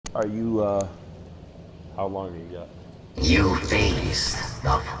Are you, how long do you got? You face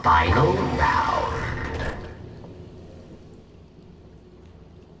the final round.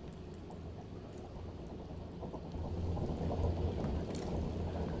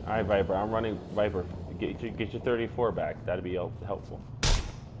 Alright, Viper, I'm running. Viper, get your 34 back. That'd be helpful.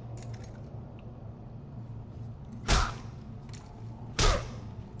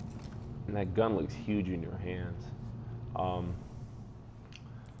 And that gun looks huge in your hands.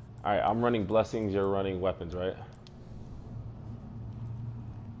 Alright, I'm running blessings, you're running weapons, right?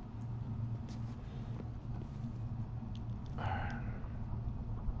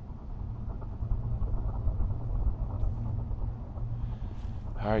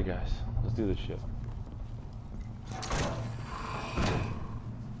 Alright guys, let's do this shit.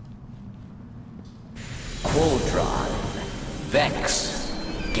 Quadron, Vex,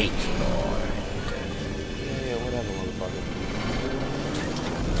 Gate Lord. Yeah, whatever, motherfucker.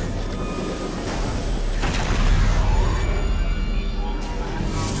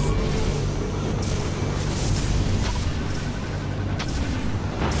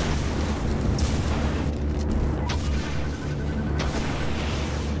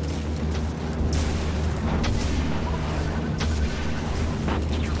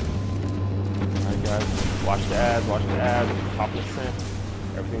 Watch the ads, top of the scent.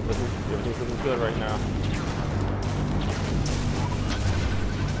 Everything's looking good right now.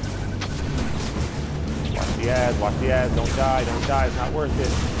 Watch the ads, don't die, it's not worth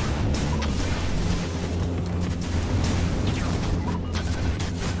it.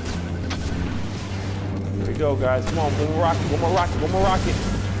 Here we go, guys, come on, one more rocket.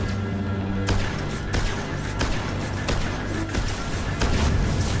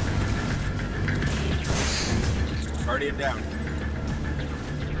 Guardian down.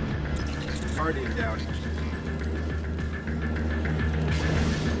 Guardian down.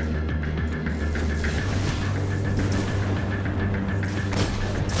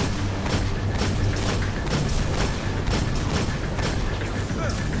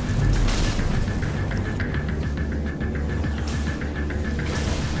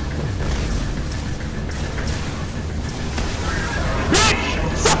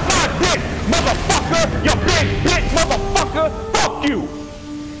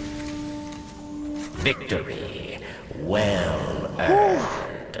 Victory well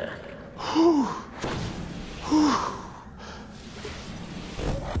earned.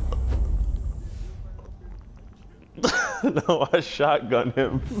 No, I shotgun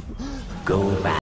him. Go back.